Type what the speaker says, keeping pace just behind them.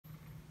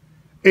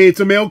Hey, it's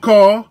a mail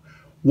call.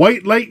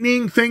 White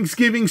Lightning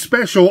Thanksgiving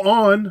special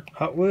on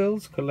Hot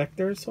Wheels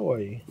Collector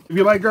Soy. If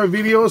you like our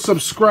videos,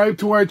 subscribe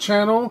to our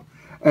channel.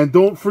 And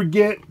don't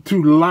forget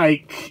to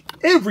like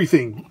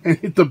everything and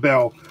hit the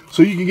bell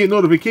so you can get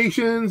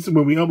notifications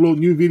when we upload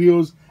new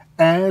videos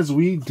as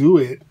we do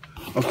it.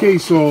 Okay,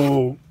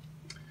 so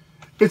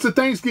it's a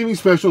Thanksgiving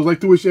special. I'd like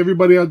to wish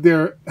everybody out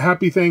there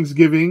happy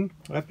Thanksgiving.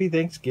 Happy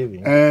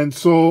Thanksgiving. And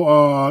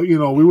so, you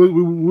know, we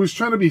was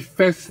trying to be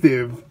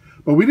festive,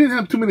 but we didn't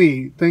have too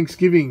many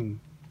Thanksgiving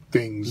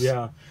things.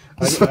 Yeah.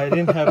 I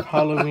didn't have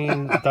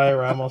Halloween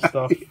diorama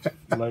stuff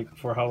like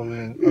for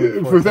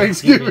Halloween. For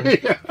Thanksgiving.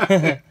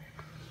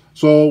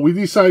 So we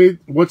decided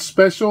what's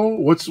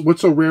special,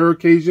 what's a rare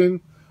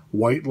occasion?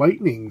 White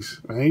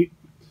Lightnings, right?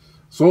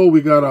 So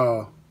we got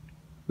a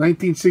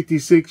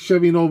 1966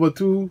 Chevy Nova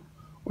 2,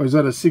 or is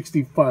that a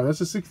 65?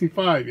 That's a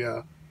 65,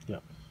 yeah. Yeah.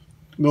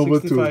 Nova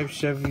 65 2.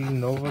 Chevy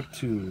Nova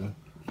 2.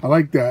 I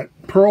like that.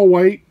 Pearl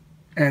white,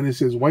 and it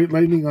says White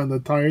Lightning on the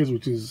tires,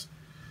 which is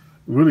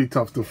really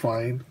tough to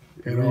find.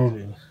 You know,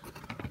 Really?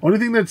 Only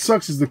thing that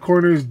sucks is the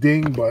corners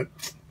ding, but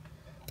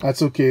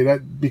that's okay.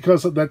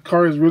 Because that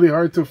car is really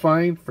hard to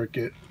find. Frick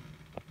it.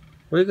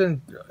 What are you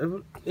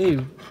gonna? Hey,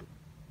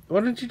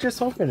 why don't you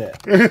just open it?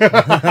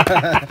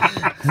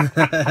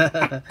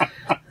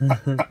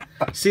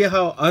 See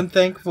how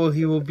unthankful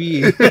he will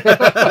be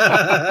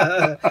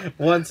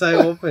once I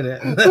open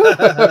it.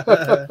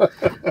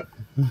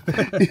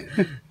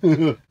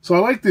 So I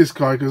like this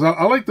car because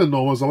I like the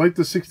Novas. I like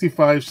the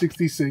 65,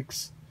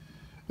 66.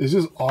 It's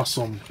just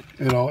awesome,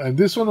 you know. And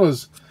this one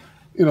was,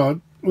 you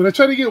know, when I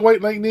try to get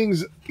White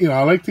Lightnings, you know,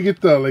 I like to get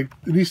the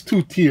these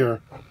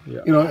 2-tier, Yeah.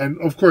 you know. And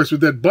of course,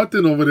 with that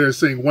button over there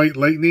saying White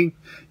Lightning,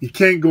 you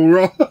can't go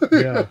wrong.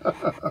 Yeah.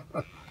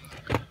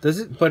 Does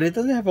it? But it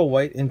doesn't have a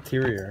white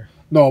interior.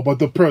 No, but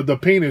the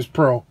paint is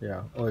pearl.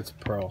 Yeah. Oh, it's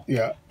pearl.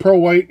 Yeah, pearl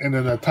white, and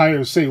then the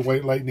tires say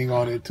White Lightning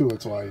on it too.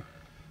 That's why.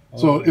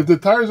 So Oh. if the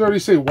tires already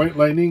say White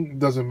Lightning, it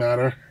doesn't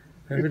matter.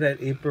 Remember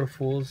that April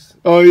Fool's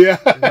Oh yeah,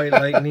 White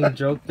Lightning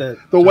joke that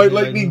the Johnny White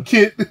Lightning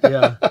kit.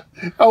 Yeah.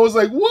 I was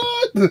like,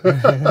 what?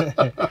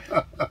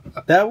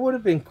 That would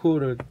have been cool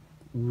to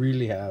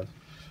really have.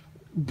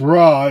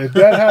 Bruh, if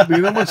that happened,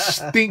 you know how much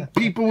stink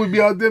people would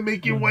be out there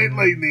making White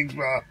Lightnings,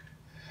 bruh.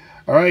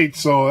 All right,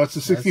 so that's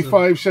the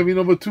 65 Chevy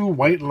Nova 2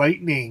 White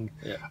Lightning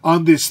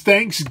on this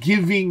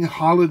Thanksgiving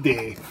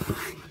holiday.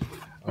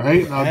 All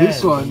right, now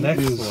this one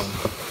is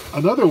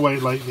another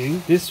White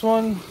Lightning. This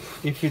one,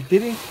 if it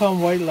didn't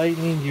come White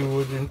Lightning, you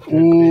wouldn't.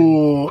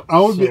 Oh,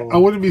 I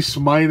wouldn't be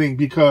smiling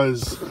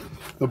because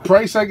the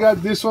price I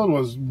got this one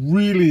was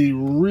really,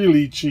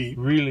 really cheap.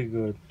 Really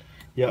good.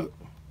 Yeah.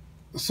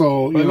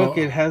 So But you look,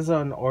 know, it has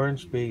an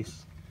orange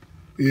base.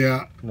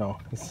 yeah, No,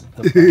 it's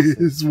the plastic.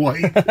 it's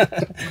white.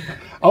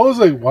 I was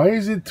like, why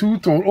is it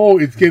two-tone? Oh,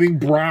 it's getting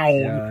brown.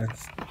 Yeah,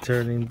 it's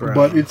turning brown.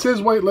 But it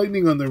says White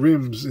Lightning on the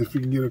rims. If you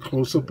can get a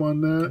close-up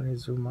on that. Can I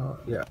zoom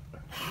out? Yeah.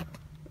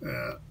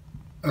 Yeah.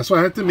 That's why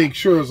I had to make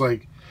sure. I was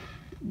like,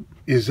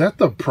 is that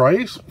the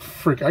price?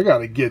 Frick, I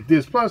gotta get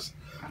this. Plus,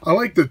 I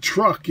like the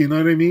truck, you know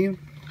what I mean?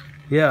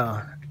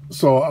 Yeah.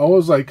 So I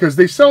was like, because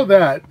they sell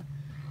that.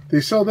 They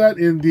sell that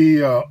in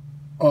the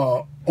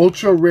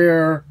ultra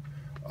rare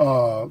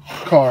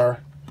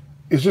car.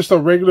 It's just a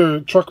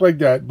regular truck like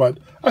that. But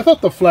I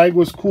thought the flag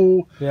was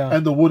cool. Yeah.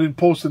 And the wooden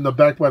post in the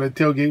back by the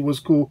tailgate was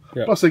cool.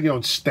 Yeah. Plus, they get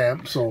on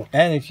stamp. So.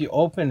 And if you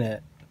open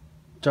it,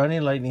 Johnny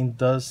Lightning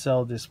does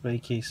sell display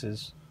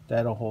cases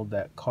that'll hold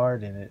that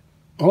card in it.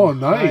 Oh,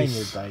 Behind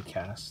nice. your die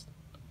cast.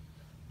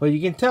 But you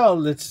can tell,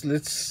 let's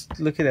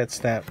look at that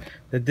stamp,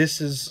 that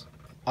this is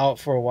out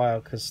for a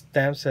while because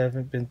stamps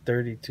haven't been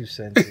 32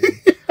 cents in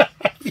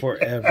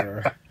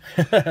forever.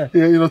 Yeah,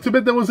 you know, too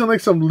bad there wasn't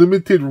like some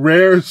limited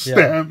rare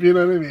stamp, you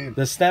know what I mean?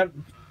 The stamp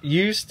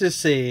used to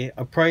say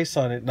a price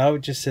on it, now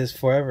it just says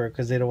forever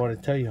because they don't want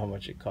to tell you how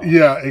much it costs.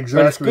 Yeah,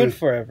 exactly. But it's good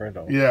forever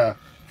though. Yeah.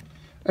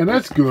 And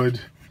that's good.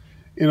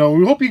 You know,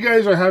 we hope you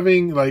guys are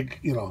having like,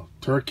 you know,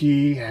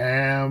 turkey,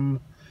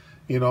 ham,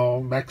 you know,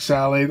 mac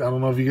salad. I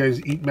don't know if you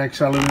guys eat mac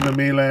salad in the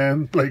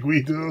mainland like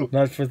we do.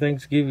 Not for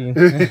Thanksgiving.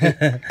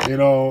 You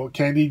know,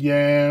 candied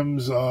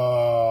yams,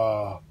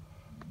 what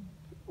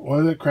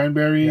is it,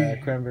 cranberry? Yeah,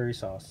 cranberry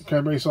sauce.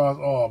 Cranberry sauce.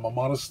 Oh, my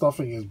mama's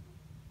stuffing is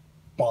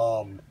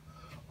bomb.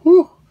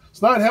 Whew.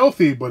 It's not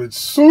healthy, but it's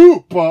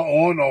super.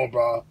 Oh no,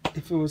 bro.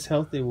 If it was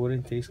healthy, it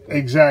wouldn't taste good.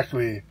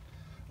 Exactly.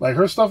 Like,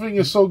 her stuffing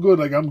is so good,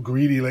 like, I'm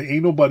greedy. Like,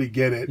 ain't nobody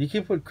get it. You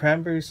can put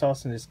cranberry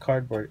sauce in this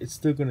cardboard. It's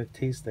still going to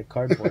taste like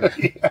cardboard.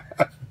 Yeah.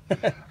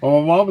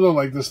 Well, my mom, though,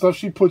 like, the stuff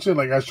she puts in,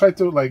 like, I tried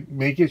to, like,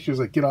 make it. She was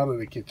like, get out of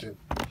the kitchen.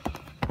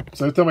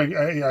 So every time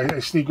I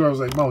sneak her, I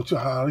was like, Mom,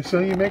 how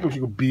you make it? She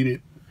go, beat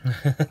it.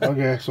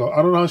 Okay, so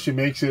I don't know how she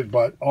makes it,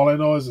 but all I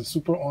know is it's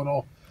super, oh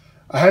no.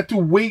 I had to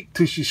wait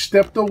till she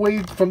stepped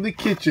away from the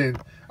kitchen.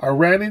 I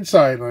ran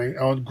inside, and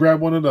I would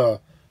grab one of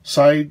the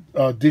side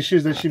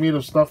dishes that she made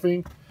of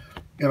stuffing.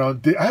 You know,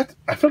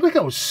 I felt like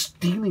I was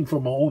stealing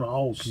from my own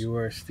house. You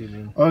were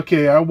stealing.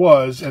 Okay, I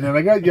was. And then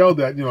I got yelled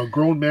at. You know, a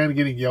grown man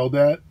getting yelled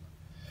at.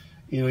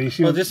 You know, you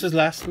see. Oh, this was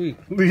last week.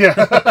 Yeah.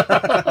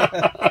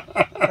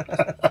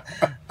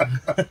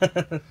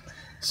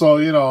 So,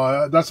 you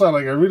know, that's why,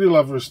 like, I really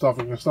love her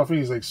stuffing. Her stuffing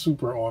is, like,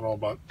 super on.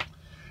 But,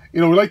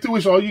 you know, we'd like to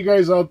wish all you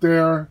guys out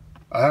there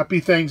a happy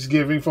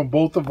Thanksgiving from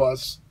both of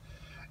us.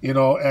 You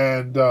know,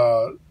 and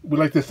we'd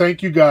like to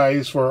thank you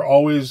guys for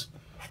always,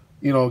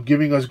 you know,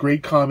 giving us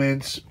great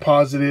comments,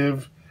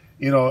 positive.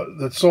 You know,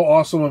 that's so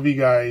awesome of you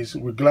guys.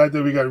 We're glad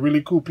that we got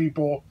really cool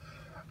people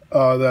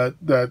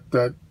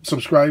that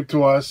subscribe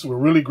to us. We're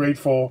really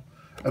grateful.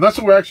 And that's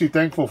what we're actually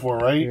thankful for,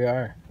 right? We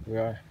are.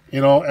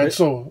 You know, and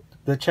so...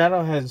 The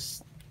channel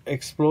has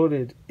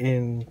exploded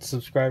in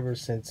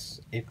subscribers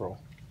since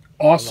April.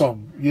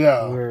 Awesome.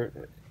 Yeah.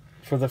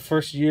 For the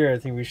first year, I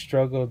think we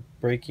struggled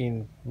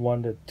breaking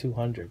 100 to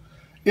 200.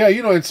 Yeah,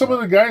 you know, and some of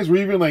the guys were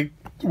even like,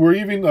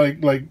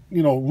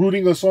 you know,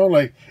 rooting us on,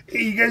 like,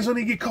 hey, you guys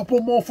only get a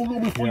couple more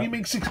before you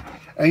make 6.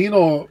 And, you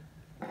know,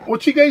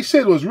 what you guys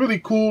said was really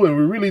cool, and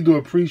we really do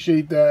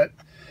appreciate that.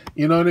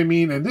 You know what I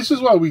mean? And this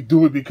is why we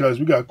do it, because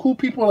we got cool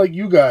people like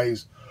you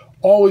guys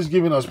always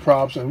giving us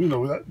props, and, you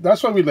know,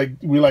 that's why we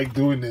like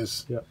doing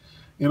this. Yeah.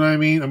 You know what I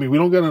mean? I mean, we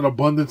don't get an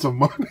abundance of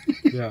money.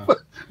 Yeah.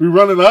 We're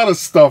running out of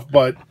stuff,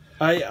 but...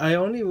 I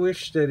only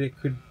wish that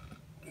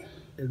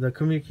the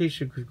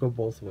communication could go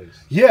both ways.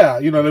 Yeah,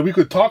 you know, that we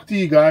could talk to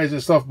you guys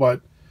and stuff,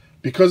 but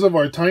because of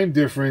our time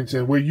difference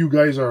and where you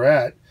guys are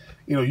at,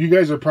 you know, you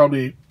guys are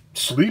probably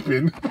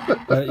sleeping.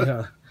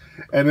 Yeah.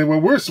 And then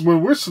when we're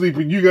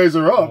sleeping, you guys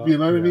are up. You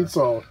know what I mean?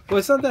 So well,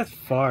 it's not that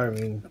far. I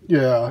mean,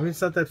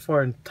 it's not that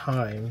far in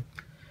time.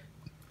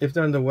 If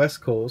they're on the West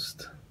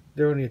Coast,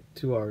 they're only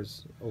 2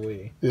 hours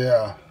away.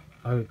 Yeah.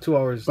 I mean, 2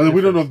 hours. But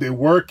we don't know if they're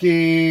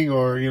working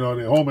or, you know,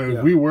 they're home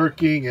and we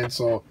working. And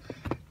so,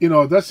 you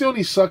know, that's the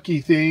only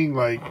sucky thing.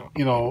 Like,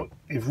 you know,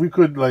 if we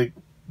could, like,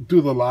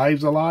 do the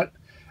lives a lot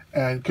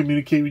and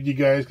communicate with you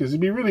guys, because it'd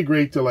be really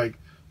great to, like,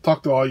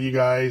 talk to all you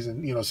guys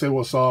and, you know, say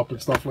what's up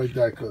and stuff like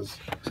that.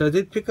 So I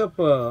did pick up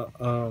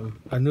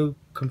a new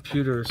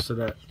computer so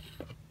that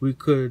we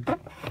could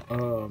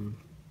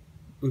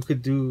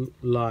do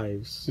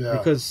lives. Yeah.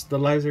 Because the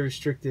lives are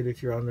restricted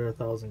if you're under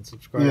 1,000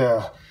 subscribers.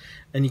 Yeah.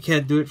 And you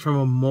can't do it from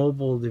a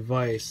mobile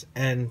device.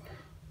 And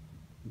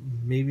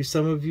maybe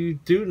some of you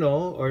do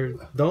know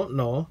or don't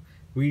know,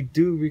 we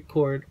do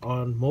record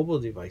on mobile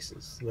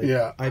devices like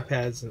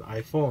iPads and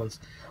iPhones.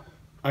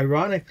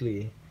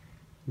 Ironically,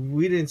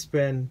 we didn't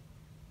spend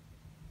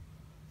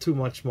too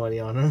much money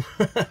on them.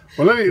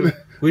 Well,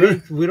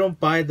 we don't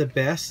buy the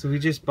best. We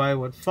just buy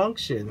what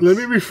functions. Let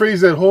me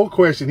rephrase that whole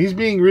question. He's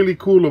being really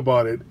cool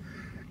about it.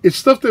 It's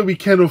stuff that we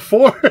can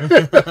afford.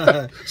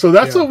 So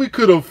that's what we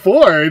could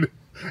afford.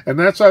 And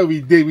that's why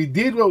we did. We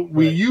did what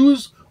we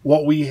used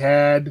what we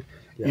had.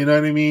 Yeah. You know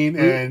what I mean?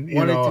 And you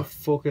wanted to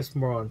focus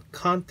more on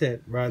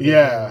content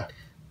rather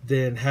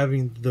than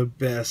having the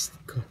best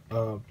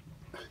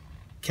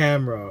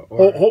camera.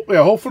 Or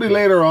hopefully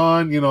later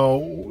on, you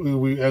know,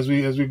 as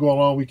we go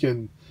along, we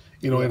can,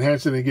 you know,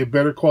 enhance it and get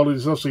better quality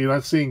stuff. So you're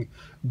not seeing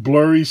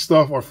blurry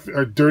stuff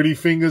or dirty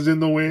fingers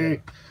in the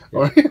way.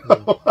 Or, you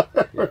know,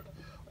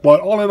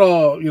 But all in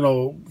all, you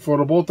know, for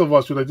the both of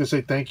us, we'd like to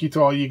say thank you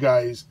to all you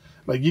guys.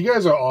 Like, you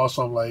guys are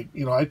awesome. Like,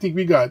 you know, I think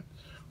we got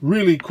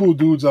really cool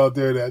dudes out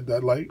there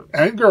that like,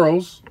 and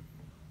girls.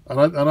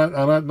 I'm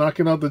not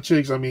knocking out the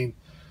chicks. I mean,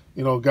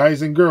 you know,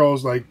 guys and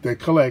girls, like, that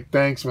collect.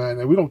 Thanks, man.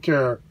 And we don't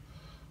care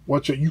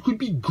what you could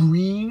be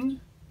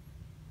green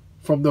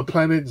from the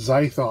planet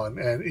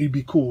Zython, and it'd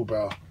be cool,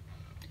 bro.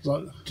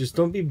 So, just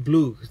don't be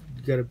blue.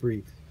 You gotta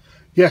breathe.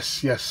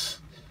 Yes.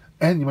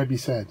 And you might be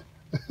sad.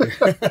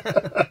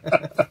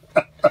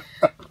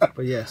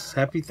 But yes,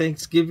 happy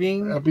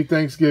Thanksgiving. Happy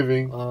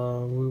Thanksgiving.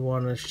 We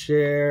want to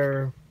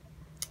share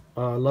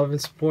love and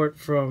support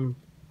from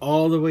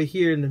all the way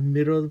here in the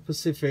middle of the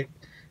Pacific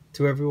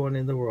to everyone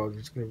in the world. We're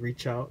just going to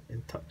reach out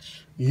and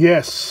touch.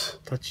 Yes.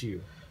 Touch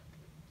you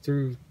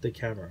through the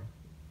camera.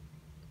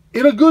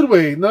 In a good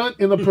way, not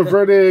in a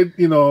perverted,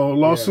 you know,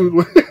 lawsuit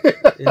way.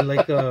 In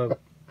like a...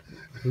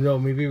 No,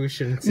 maybe we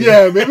shouldn't say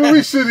that. Maybe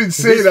we shouldn't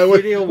say this that. This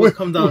video will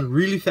come down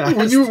really fast.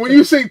 When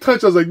you say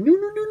touch, I was like, no.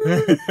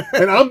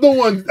 And I'm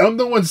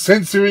the one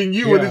censoring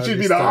you, and it should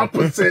be the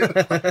opposite.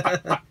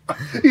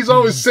 He's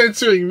always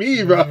censoring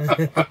me, bro.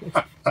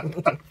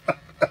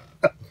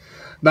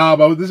 Nah,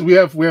 but we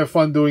have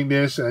fun doing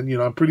this, and you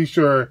know, I'm pretty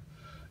sure,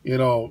 you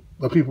know,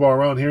 the people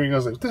around hearing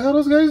us like, what the hell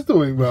are those guys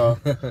doing, bro?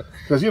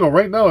 Because you know,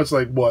 right now it's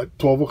like what,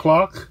 12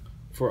 o'clock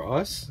for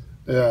us.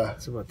 Yeah,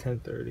 it's about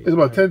 10:30. It's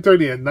about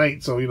 10:30 at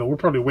night, so you know we're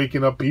probably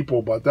waking up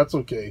people, but that's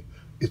okay.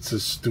 It's a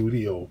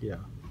studio. Yeah.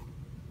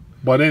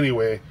 But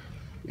anyway,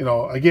 you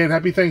know, again,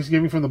 happy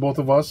Thanksgiving from the both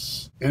of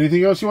us.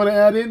 Anything else you want to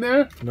add in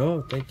there?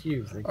 No, thank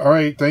you. All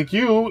right, thank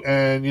you,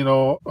 and you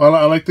know,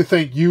 I'd like to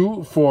thank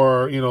you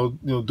for you know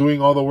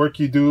doing all the work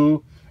you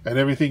do and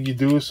everything you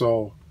do.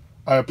 So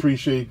I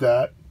appreciate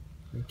that.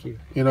 Thank you.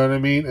 You know what I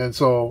mean? And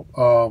so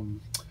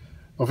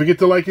don't forget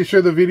to like and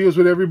share the videos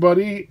with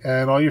everybody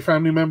and all your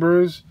family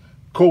members,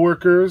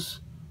 co-workers,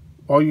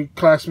 all your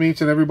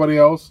classmates and everybody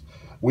else.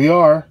 We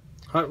are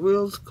Hot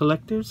Wheels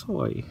Collectors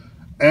Hawaii.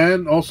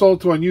 And also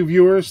to our new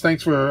viewers,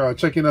 thanks for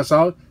checking us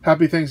out.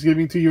 Happy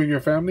Thanksgiving to you and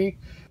your family.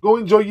 Go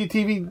enjoy your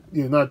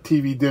not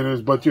TV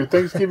dinners, but your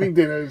Thanksgiving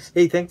dinners.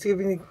 Hey,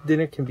 Thanksgiving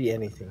dinner can be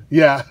anything.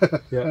 Yeah.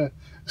 Yeah.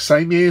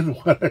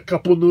 Saimin, a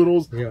couple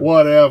noodles,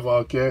 whatever,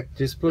 okay?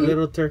 Just put a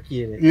little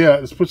turkey in it. Yeah,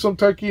 just put some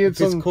turkey and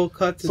some cold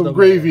cuts, some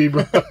gravy,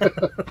 bro.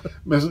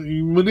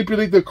 You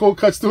manipulate the cold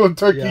cuts to a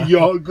turkey,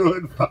 you're all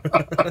good.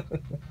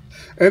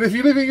 And if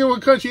you're living in one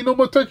country, no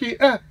more turkey,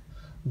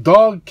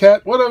 dog,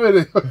 cat, whatever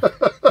it is.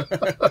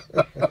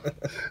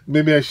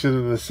 Maybe I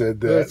shouldn't have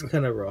said that. That's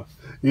kind of rough.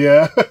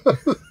 Yeah.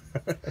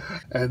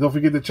 And don't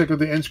forget to check out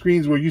the end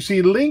screens where you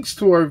see links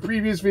to our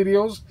previous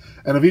videos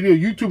and a video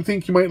YouTube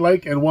thinks you might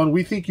like and one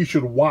we think you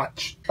should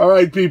watch. All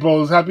right,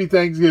 peoples. Happy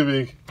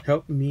Thanksgiving.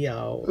 Help me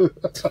out.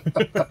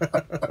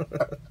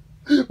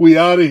 We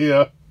out of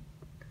here.